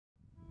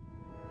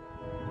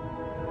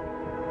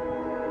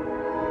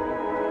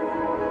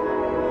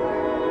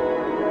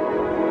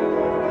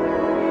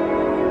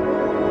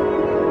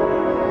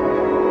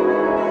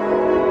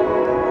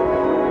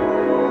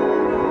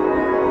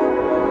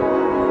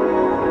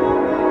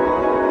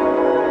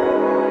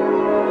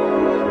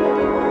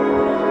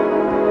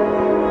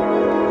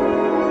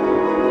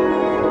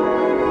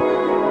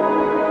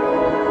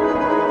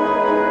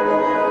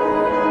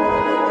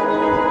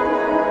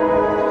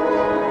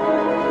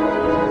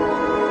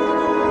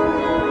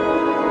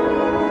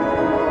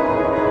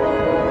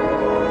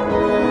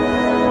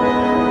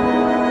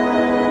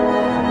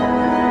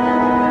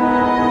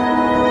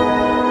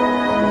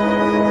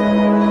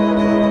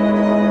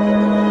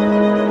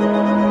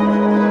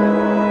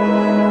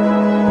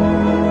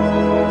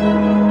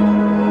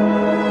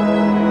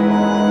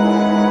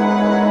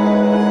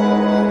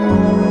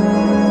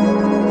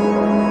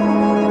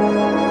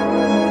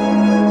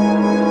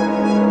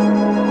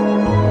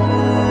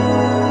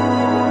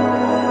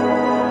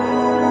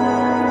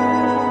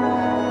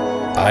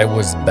I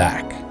was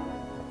back,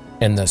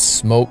 and the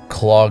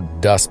smoke-clogged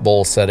dust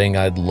bowl setting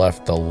I'd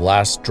left the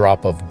last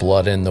drop of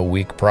blood in the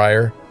week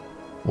prior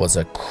was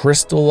a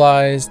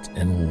crystallized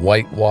and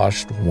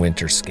whitewashed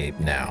winterscape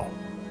now.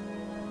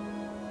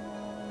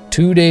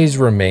 2 days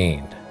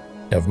remained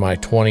of my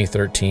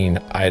 2013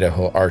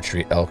 Idaho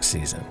archery elk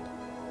season.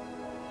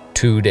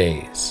 2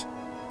 days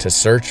to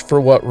search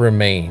for what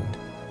remained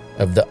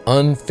of the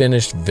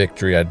unfinished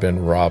victory I'd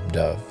been robbed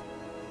of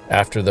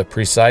after the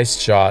precise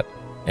shot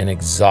and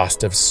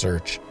exhaustive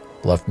search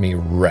left me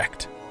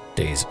wrecked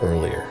days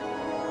earlier.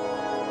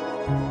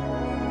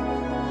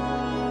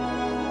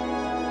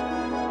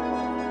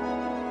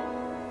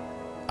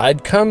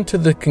 I'd come to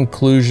the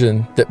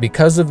conclusion that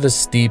because of the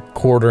steep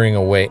quartering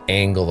away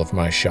angle of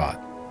my shot,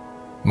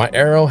 my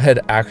arrow had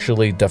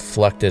actually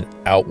deflected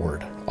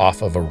outward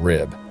off of a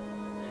rib,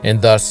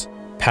 and thus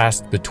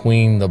passed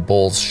between the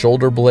bull's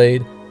shoulder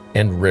blade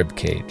and rib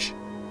cage,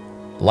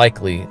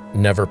 likely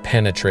never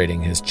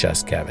penetrating his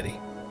chest cavity.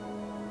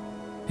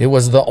 It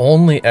was the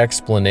only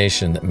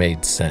explanation that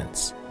made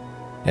sense,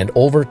 and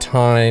over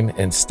time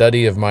and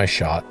study of my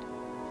shot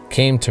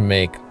came to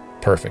make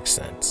perfect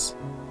sense.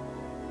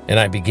 And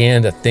I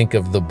began to think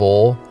of the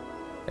bull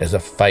as a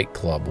Fight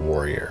Club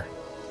warrior.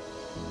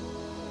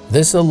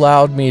 This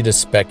allowed me to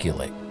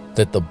speculate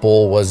that the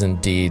bull was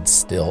indeed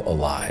still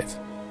alive,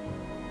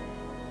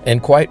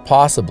 and quite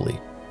possibly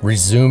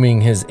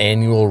resuming his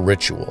annual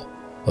ritual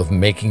of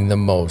making the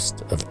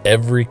most of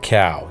every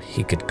cow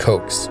he could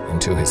coax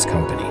into his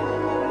company.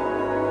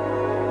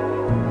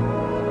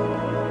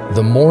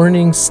 The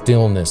morning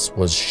stillness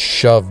was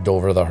shoved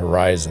over the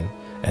horizon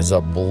as a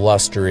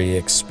blustery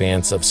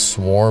expanse of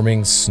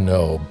swarming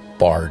snow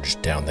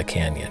barged down the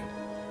canyon.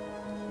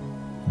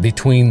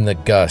 Between the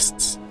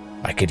gusts,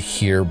 I could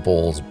hear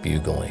bulls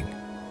bugling,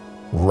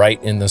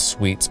 right in the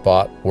sweet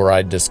spot where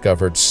I'd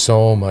discovered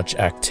so much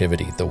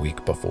activity the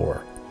week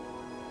before.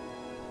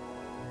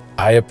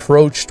 I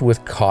approached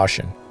with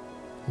caution,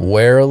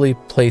 warily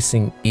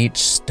placing each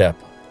step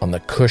on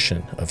the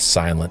cushion of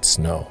silent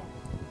snow.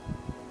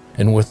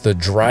 And with the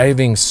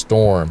driving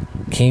storm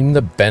came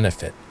the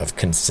benefit of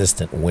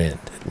consistent wind,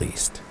 at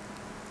least.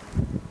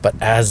 But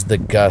as the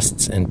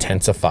gusts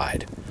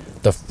intensified,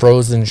 the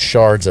frozen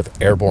shards of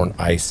airborne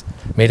ice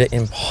made it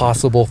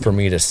impossible for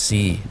me to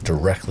see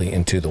directly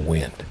into the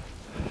wind,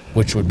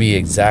 which would be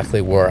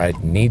exactly where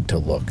I'd need to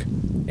look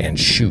and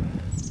shoot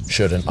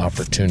should an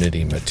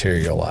opportunity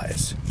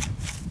materialize.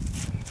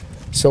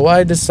 So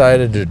I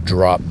decided to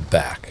drop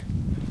back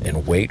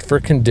and wait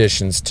for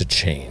conditions to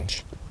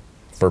change,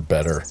 for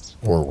better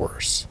or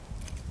worse.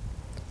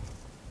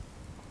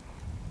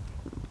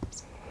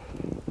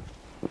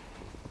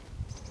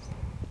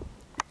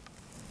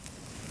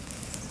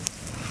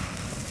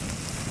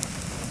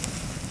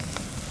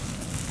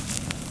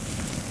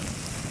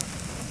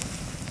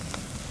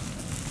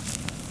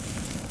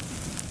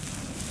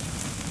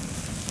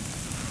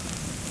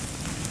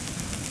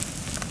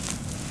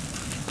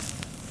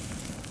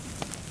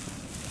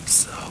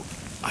 So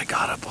I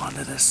got up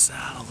onto this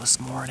saddle this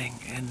morning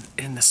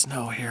in the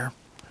snow here.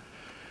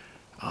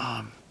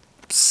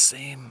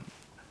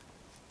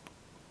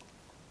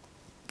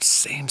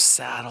 Same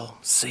saddle,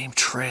 same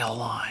trail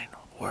line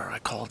where I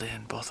called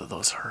in both of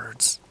those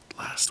herds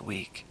last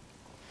week.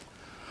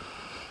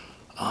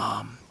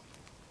 As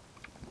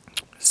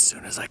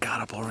soon as I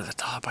got up over the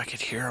top, I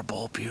could hear a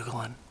bull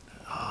bugling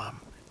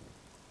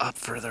up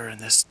further in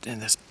this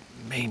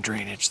main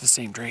drainage, the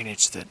same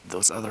drainage that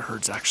those other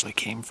herds actually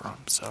came from.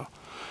 So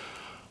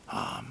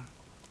I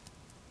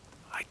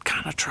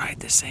kind of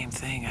tried the same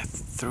thing. I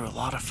threw a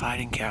lot of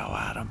fighting cow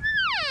at them.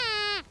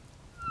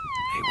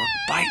 They were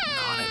biting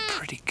on it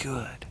pretty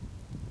good,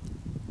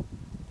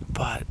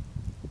 but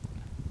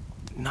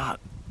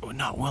not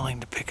willing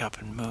to pick up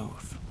and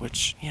move,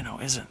 which,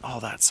 isn't all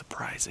that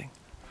surprising.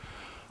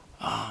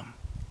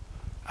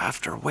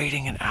 After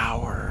waiting an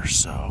hour or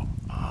so,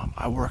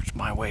 I worked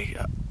my way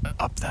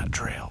up that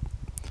trail,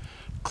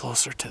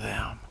 closer to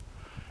them,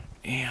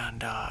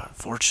 and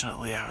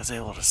fortunately I was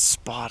able to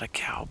spot a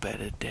cow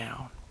bedded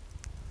down,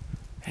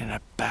 and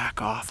I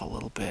back off a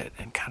little bit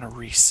and kind of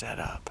reset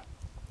up.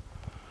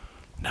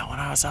 Now, when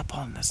I was up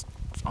on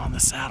the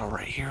saddle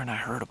right here and I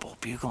heard a bull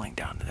bugling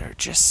down there, it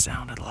just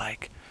sounded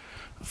like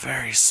a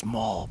very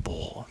small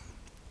bull.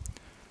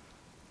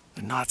 It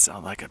did not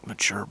sound like a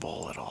mature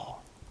bull at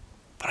all.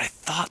 But I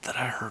thought that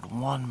I heard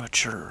one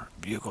mature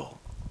bugle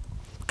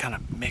kind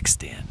of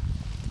mixed in.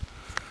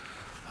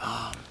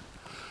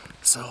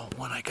 So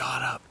when I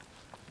got up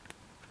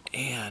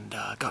and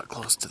got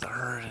close to the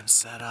herd and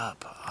set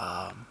up,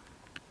 I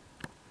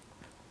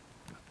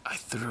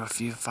threw a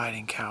few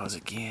fighting cows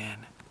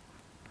again,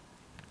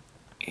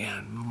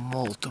 and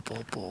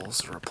multiple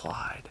bulls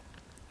replied.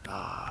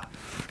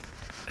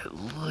 At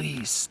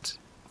least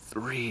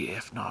 3,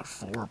 if not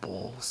 4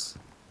 bulls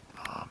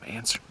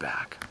answered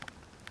back.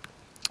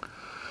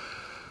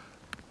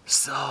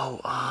 So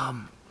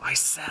I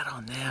sat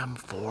on them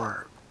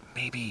for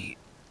maybe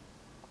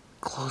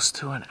close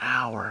to an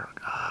hour.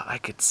 I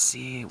could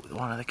see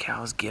one of the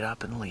cows get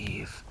up and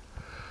leave.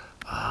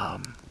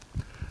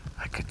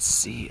 I could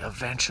see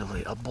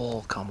eventually a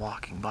bull come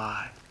walking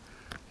by,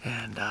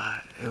 and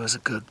it was a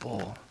good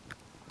bull.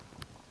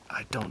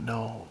 I don't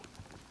know.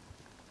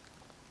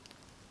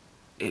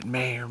 It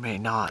may or may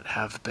not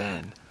have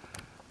been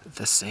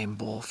the same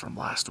bull from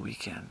last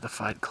weekend, the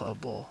Fight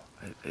Club bull.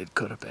 It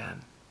could have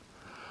been.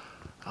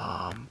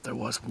 There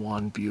was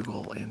one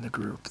bugle in the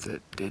group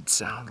that did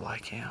sound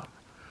like him.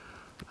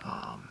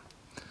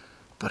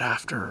 But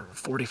after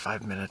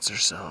 45 minutes or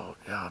so,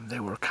 they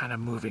were kind of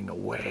moving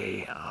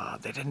away.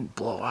 They didn't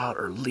blow out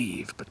or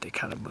leave, but they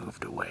kind of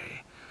moved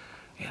away.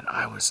 And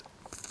I was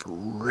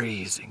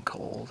freezing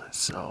cold,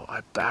 so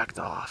I backed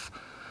off.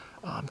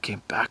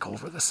 Came back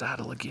over the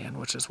saddle again,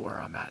 which is where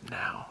I'm at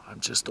now. I'm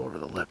just over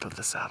the lip of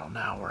the saddle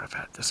now, where I've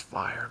had this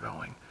fire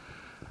going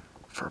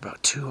for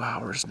about 2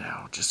 hours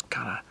now, just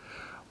kind of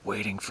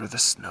waiting for the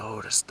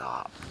snow to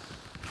stop.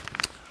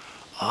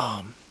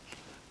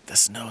 The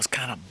snow's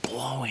kind of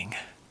blowing.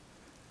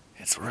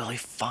 It's really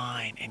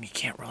fine, and you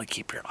can't really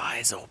keep your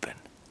eyes open.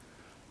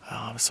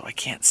 So I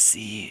can't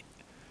see,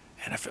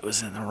 and if it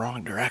was in the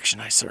wrong direction,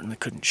 I certainly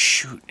couldn't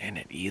shoot in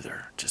it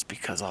either, just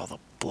because all the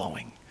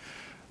blowing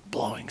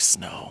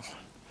snow.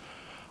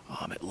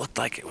 It looked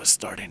like it was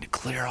starting to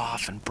clear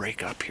off and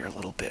break up here a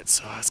little bit,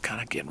 so I was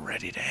kind of getting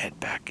ready to head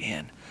back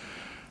in.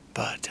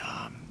 But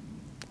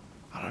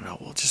I don't know.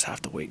 We'll just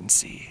have to wait and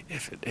see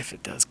if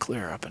it does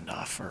clear up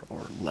enough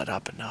or let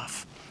up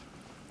enough.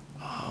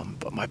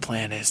 But my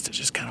plan is to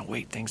just kind of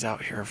wait things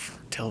out here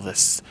till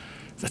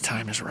the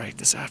time is right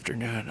this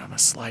afternoon. I'm gonna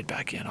slide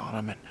back in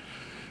on them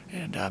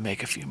and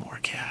make a few more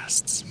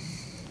casts.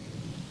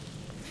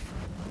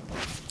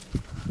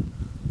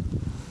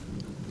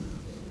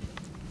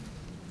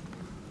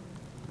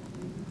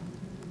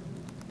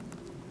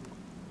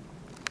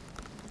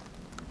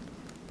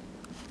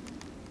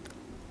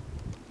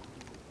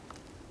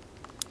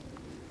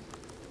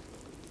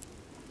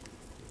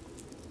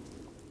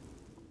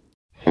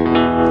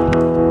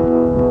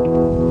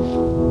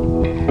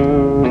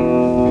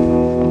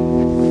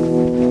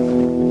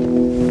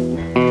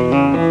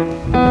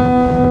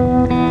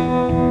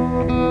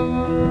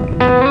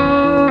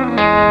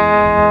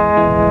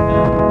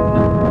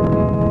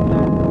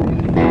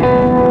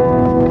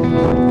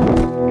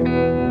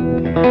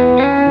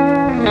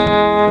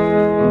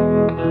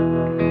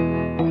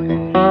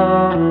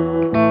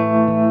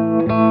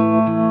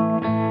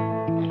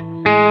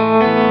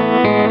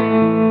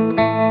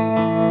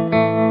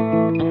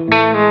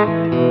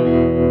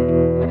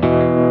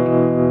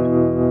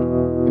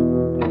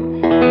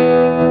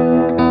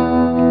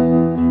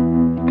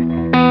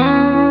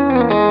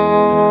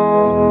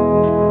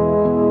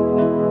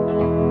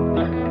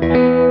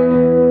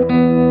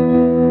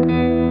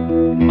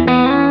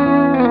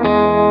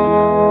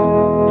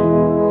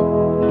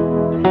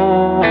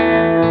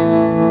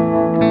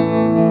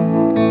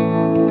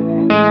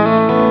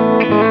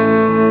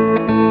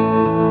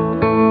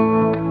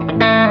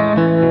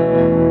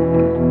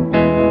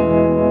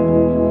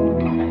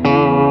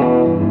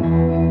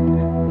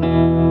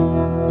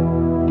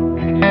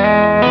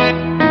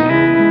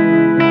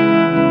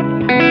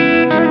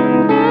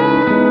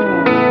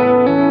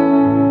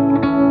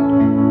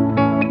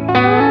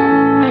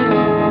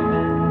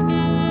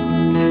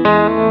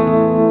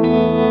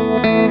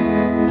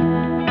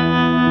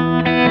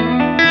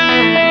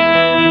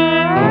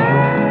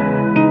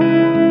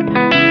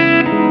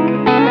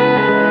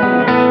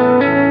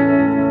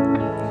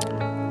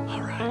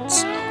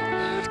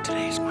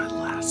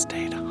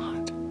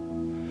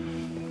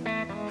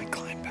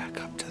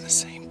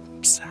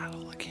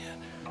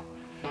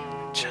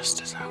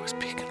 Just as I was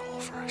peeking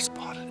over, I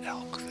spotted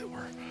elk that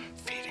were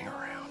feeding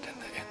around in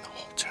the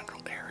whole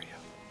general area.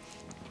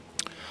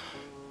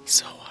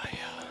 So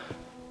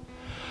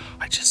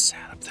I just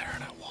sat up there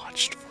and I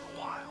watched for a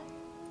while.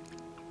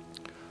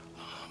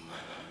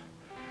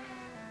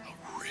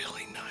 A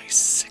really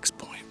nice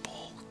 6-point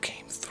bull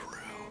came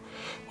through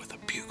with a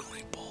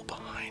bugling bull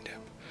behind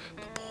him.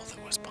 The bull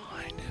that was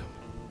behind him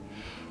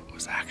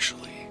was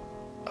actually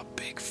a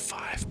big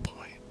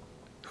 5-point,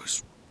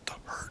 who's the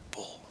herd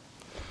bull.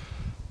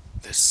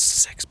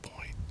 This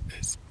 6-point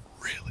is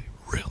really,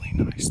 really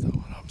nice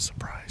though, and I'm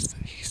surprised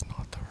that he's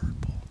not the herd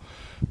bull.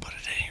 But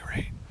at any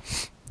rate,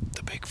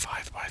 the big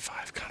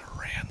 5x5 kind of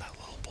ran that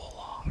little bull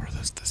off, or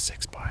the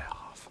 6x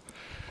off,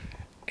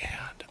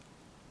 and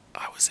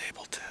I was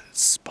able to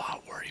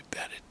spot where he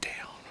bedded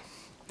down.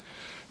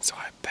 So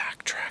I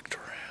backtracked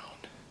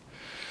around,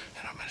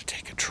 and I'm going to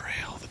take a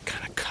trail that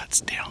kind of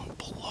cuts down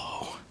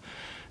below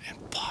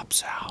and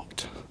pops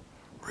out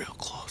real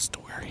close to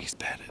where he's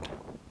bedded.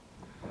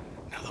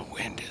 Now the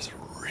wind is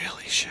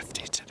really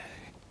shifty today.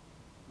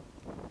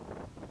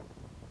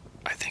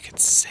 I think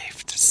it's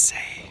safe to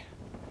say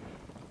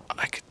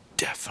I could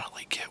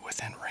definitely get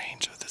within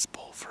range of this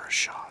bull for a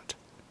shot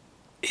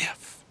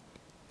if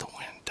the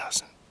wind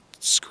doesn't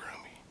screw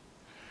me.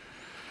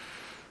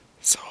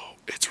 So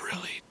it's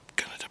really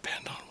going to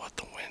depend on what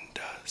the wind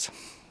does.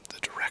 The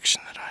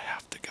direction that I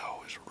have to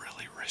go is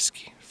really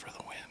risky for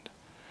the wind.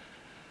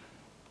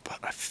 But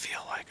I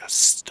feel like a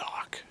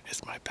stalk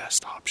is my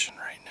best option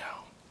right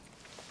now.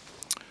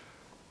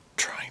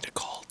 trying to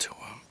call to them.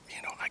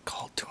 I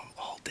called to them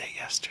all day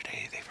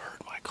yesterday. They've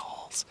heard my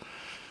calls.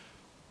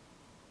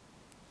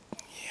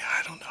 Yeah,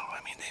 I don't know.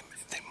 I mean,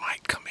 they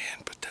might come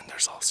in, but then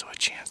there's also a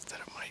chance that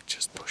it might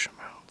just push them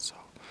out. So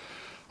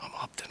I'm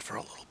opting for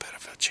a little bit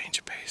of a change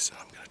of pace, and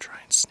I'm going to try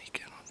and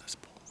sneak in on this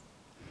bull.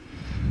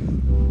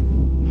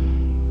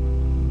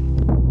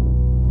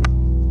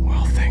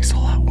 Well, thanks a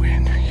lot,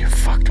 Win. You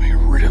fucked me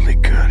really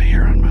good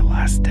here on my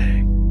last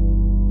day.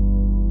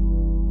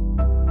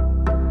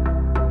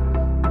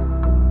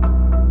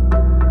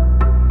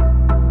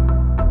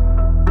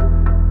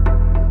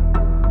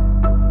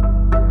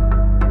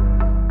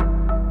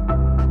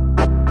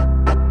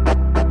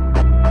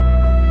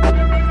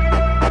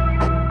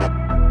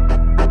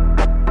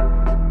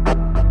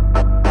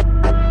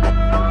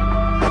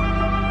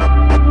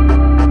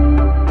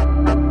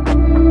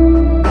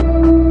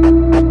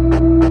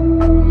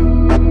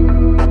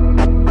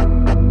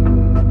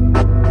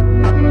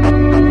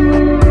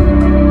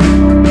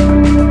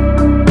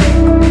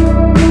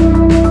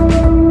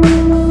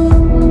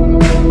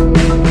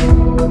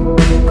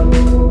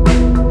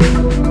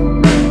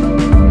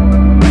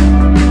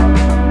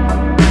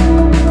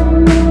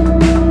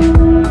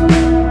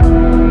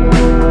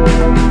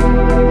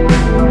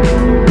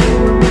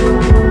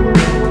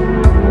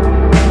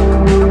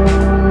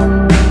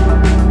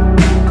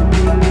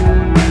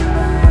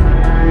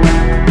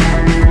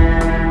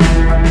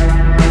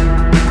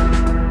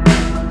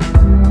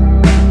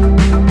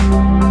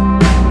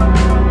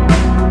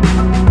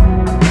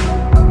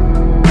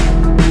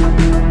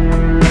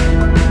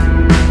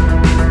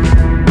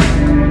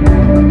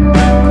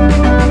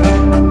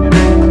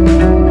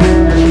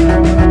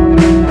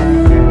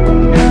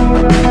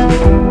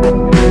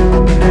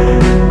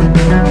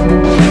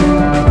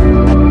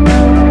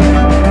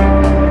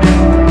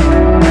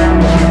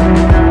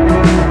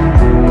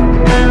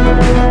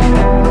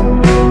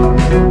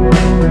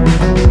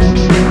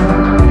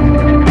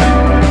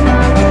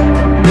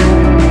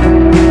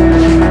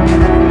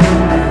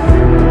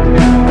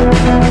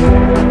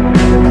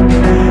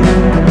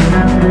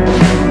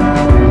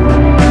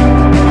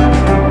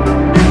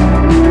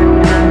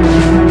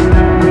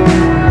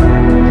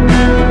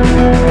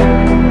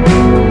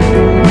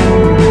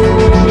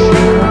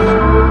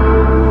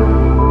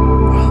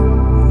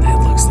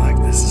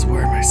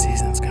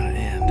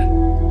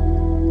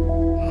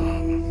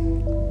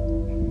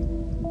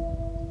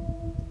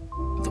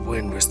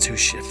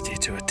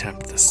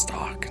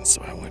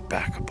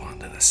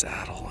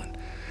 Saddle and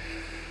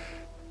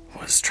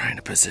was trying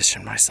to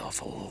position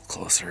myself a little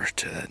closer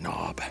to the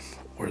knob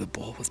where the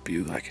bull was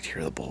bugling. I could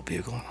hear the bull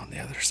bugling on the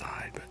other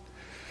side, but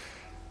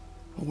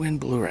the wind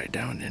blew right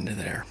down into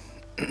there.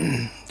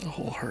 The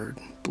whole herd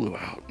blew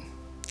out.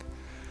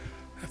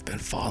 I've been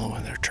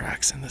following their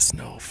tracks in the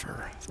snow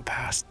for the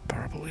past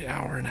probably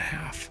hour and a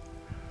half,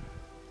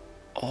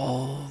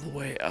 all the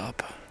way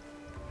up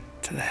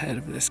to the head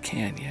of this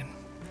canyon,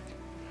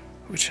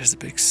 which has a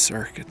big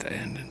cirque at the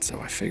end, and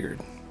so I figured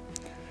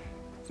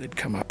they'd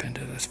come up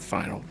into this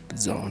final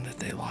zone that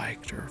they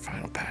liked, or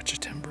final patch of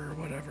timber or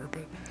whatever,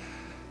 but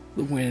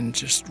the wind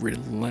just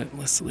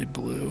relentlessly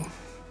blew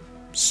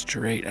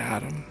straight at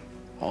them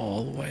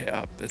all the way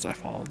up as I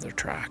followed their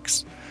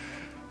tracks.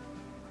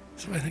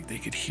 So I think they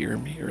could hear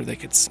me, or they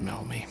could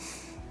smell me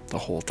the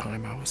whole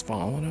time I was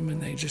following them,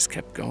 and they just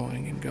kept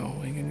going and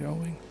going and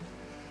going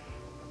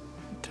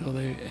until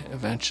they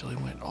eventually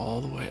went all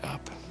the way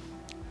up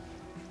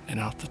and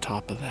out the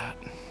top of that.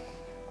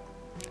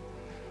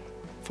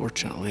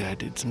 Fortunately, I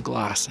did some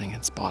glassing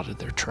and spotted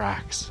their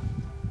tracks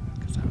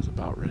because I was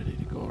about ready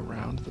to go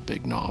around the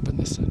big knob in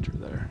the center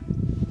there.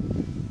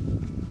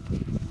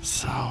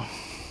 So,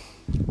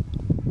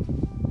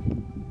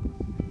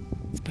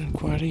 it's been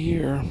quite a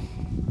year,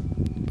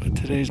 but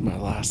today's my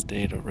last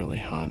day to really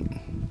hunt.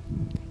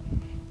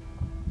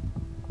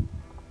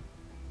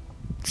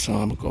 So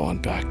I'm going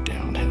back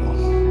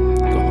downhill,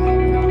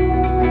 going home.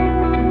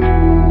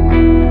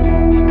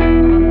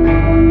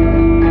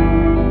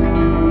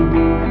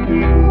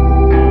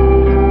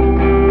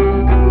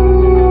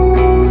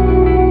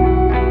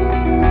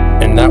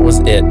 And that was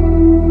it.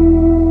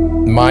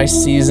 My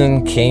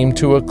season came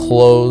to a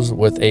close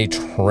with a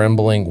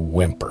trembling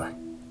whimper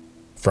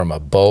from a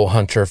bow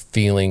hunter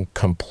feeling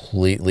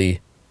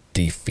completely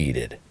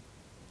defeated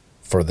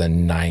for the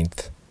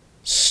 9th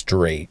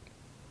straight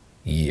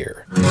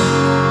year.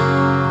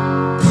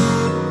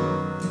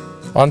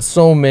 On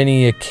so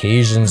many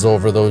occasions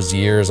over those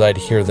years, I'd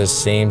hear the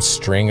same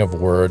string of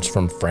words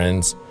from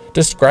friends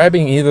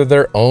describing either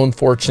their own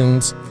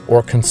fortunes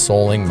or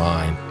consoling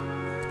mine.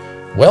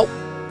 Well,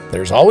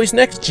 there's always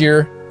next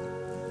year.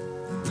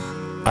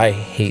 I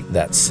hate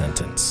that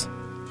sentence.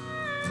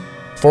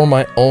 For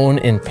my own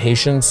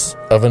impatience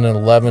of an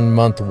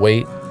 11-month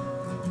wait,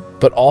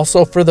 but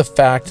also for the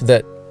fact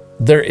that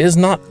there is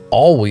not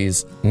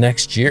always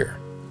next year.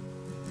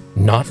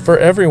 Not for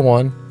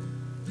everyone.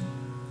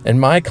 And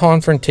my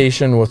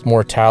confrontation with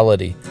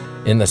mortality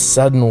in the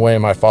sudden way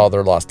my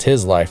father lost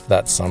his life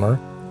that summer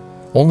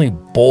only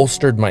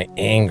bolstered my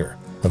anger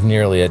of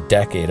nearly a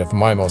decade of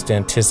my most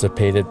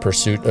anticipated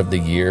pursuit of the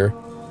year,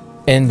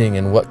 ending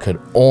in what could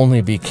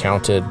only be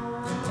counted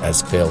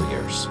as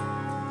failures.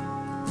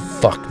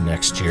 Fuck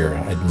next year,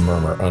 I'd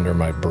murmur under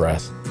my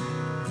breath,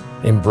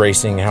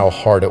 embracing how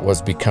hard it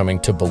was becoming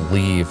to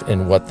believe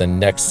in what the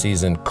next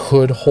season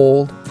could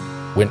hold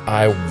when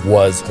I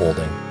was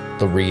holding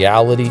the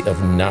reality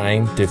of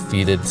 9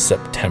 defeated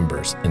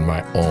Septembers in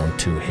my own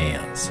 2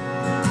 hands.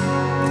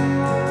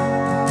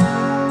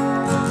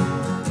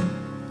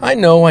 I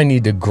know I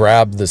need to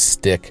grab the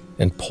stick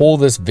and pull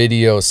this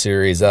video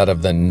series out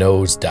of the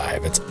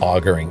nosedive it's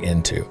auguring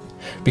into,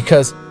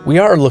 because we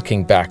are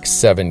looking back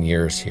 7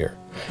 years here,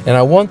 and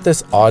I want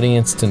this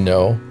audience to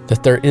know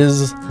that there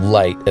is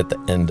light at the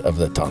end of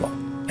the tunnel,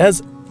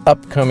 as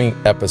upcoming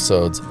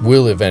episodes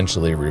will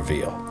eventually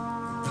reveal.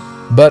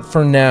 But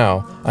for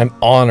now, I'm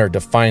honored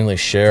to finally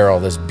share all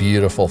this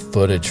beautiful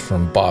footage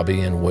from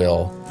Bobby and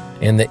Will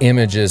and the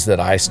images that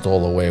I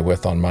stole away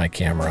with on my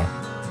camera.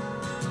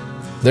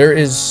 There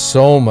is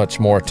so much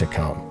more to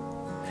come,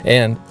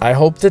 and I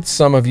hope that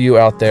some of you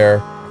out there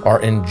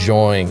are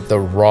enjoying the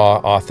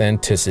raw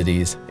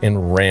authenticities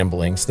and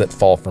ramblings that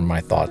fall from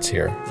my thoughts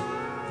here.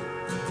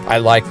 I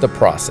like the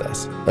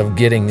process of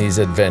getting these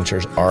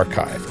adventures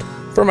archived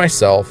for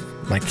myself,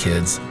 my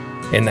kids,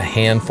 and the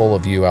handful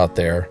of you out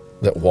there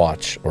that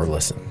watch or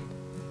listen.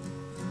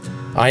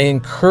 I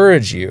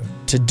encourage you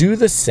to do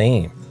the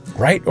same.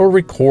 Write or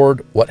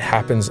record what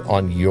happens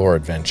on your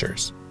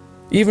adventures,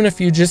 even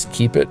if you just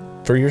keep it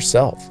for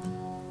yourself.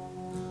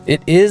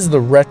 It is the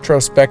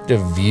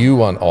retrospective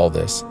view on all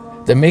this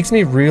that makes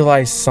me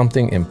realize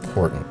something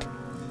important.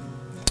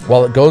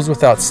 While it goes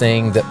without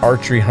saying that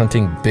archery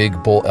hunting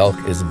big bull elk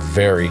is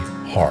very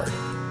hard,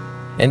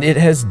 and it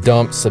has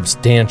dumped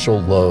substantial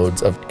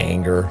loads of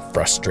anger,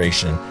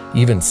 frustration,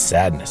 even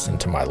sadness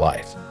into my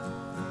life.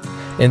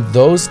 And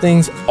those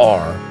things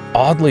are,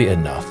 oddly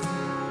enough,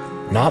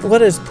 not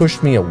what has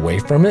pushed me away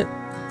from it,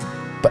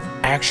 but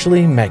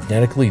actually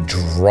magnetically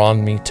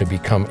drawn me to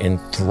become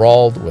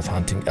enthralled with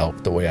hunting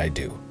elk the way I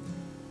do.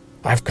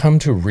 I've come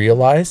to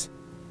realize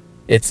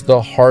it's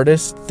the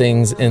hardest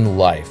things in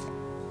life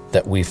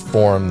that we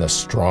form the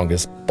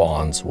strongest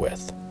bonds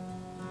with.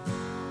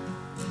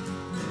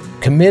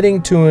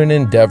 Committing to an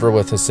endeavor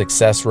with a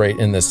success rate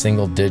in the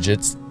single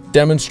digits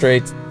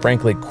demonstrates,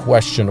 frankly,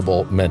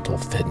 questionable mental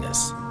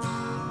fitness.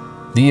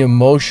 The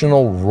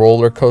emotional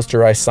roller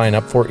coaster I sign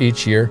up for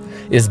each year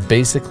is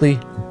basically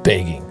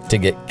begging to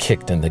get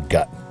kicked in the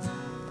gut.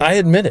 I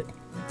admit it.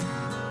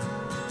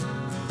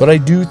 But I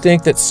do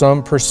think that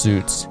some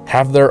pursuits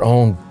have their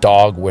own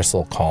dog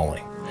whistle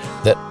calling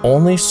that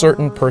only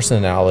certain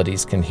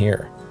personalities can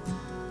hear.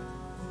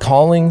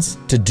 Callings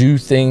to do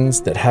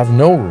things that have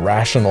no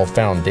rational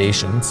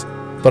foundations,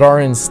 but are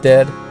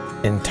instead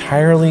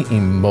entirely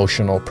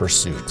emotional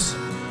pursuits.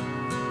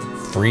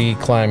 Free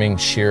climbing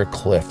sheer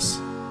cliffs,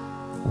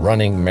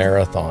 running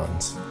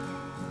marathons,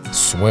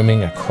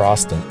 swimming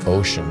across an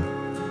ocean.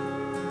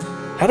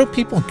 How do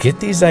people get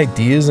these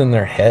ideas in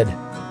their head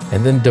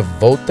and then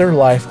devote their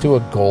life to a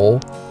goal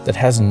that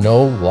has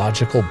no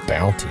logical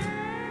bounty?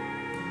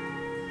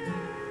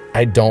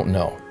 I don't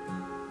know,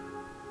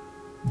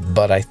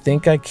 but I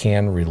think I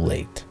can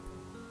relate.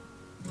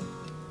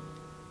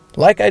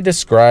 Like I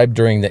described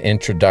during the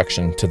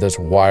introduction to this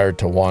Wired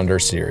to Wander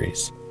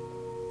series,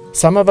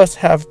 some of us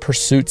have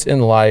pursuits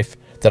in life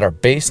that are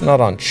based not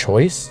on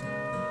choice,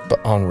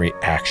 but on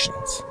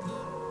reactions.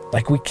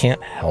 Like we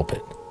can't help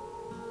it.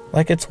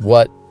 Like it's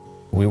what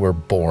we were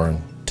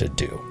born to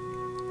do.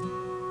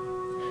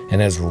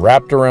 And as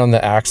wrapped around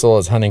the axle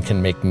as hunting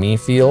can make me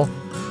feel,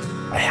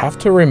 I have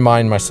to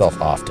remind myself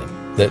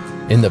often that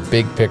in the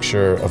big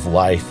picture of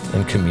life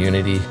and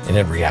community and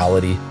in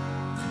reality,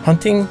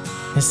 hunting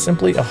is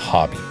simply a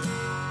hobby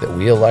that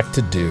we elect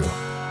to do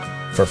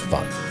for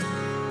fun.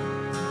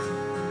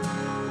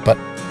 But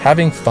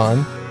having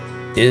fun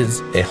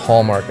is a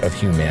hallmark of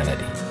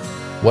humanity,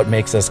 what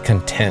makes us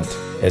content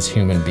as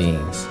human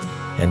beings,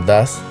 and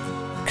thus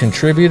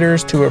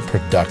contributors to a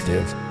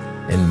productive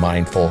and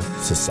mindful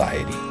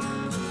society.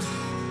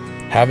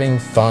 Having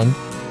fun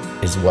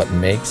is what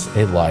makes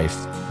a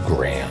life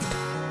grand.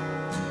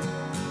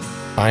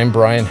 I'm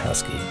Brian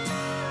Husky.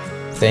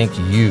 Thank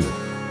you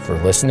for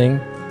listening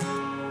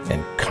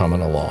and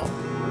coming along.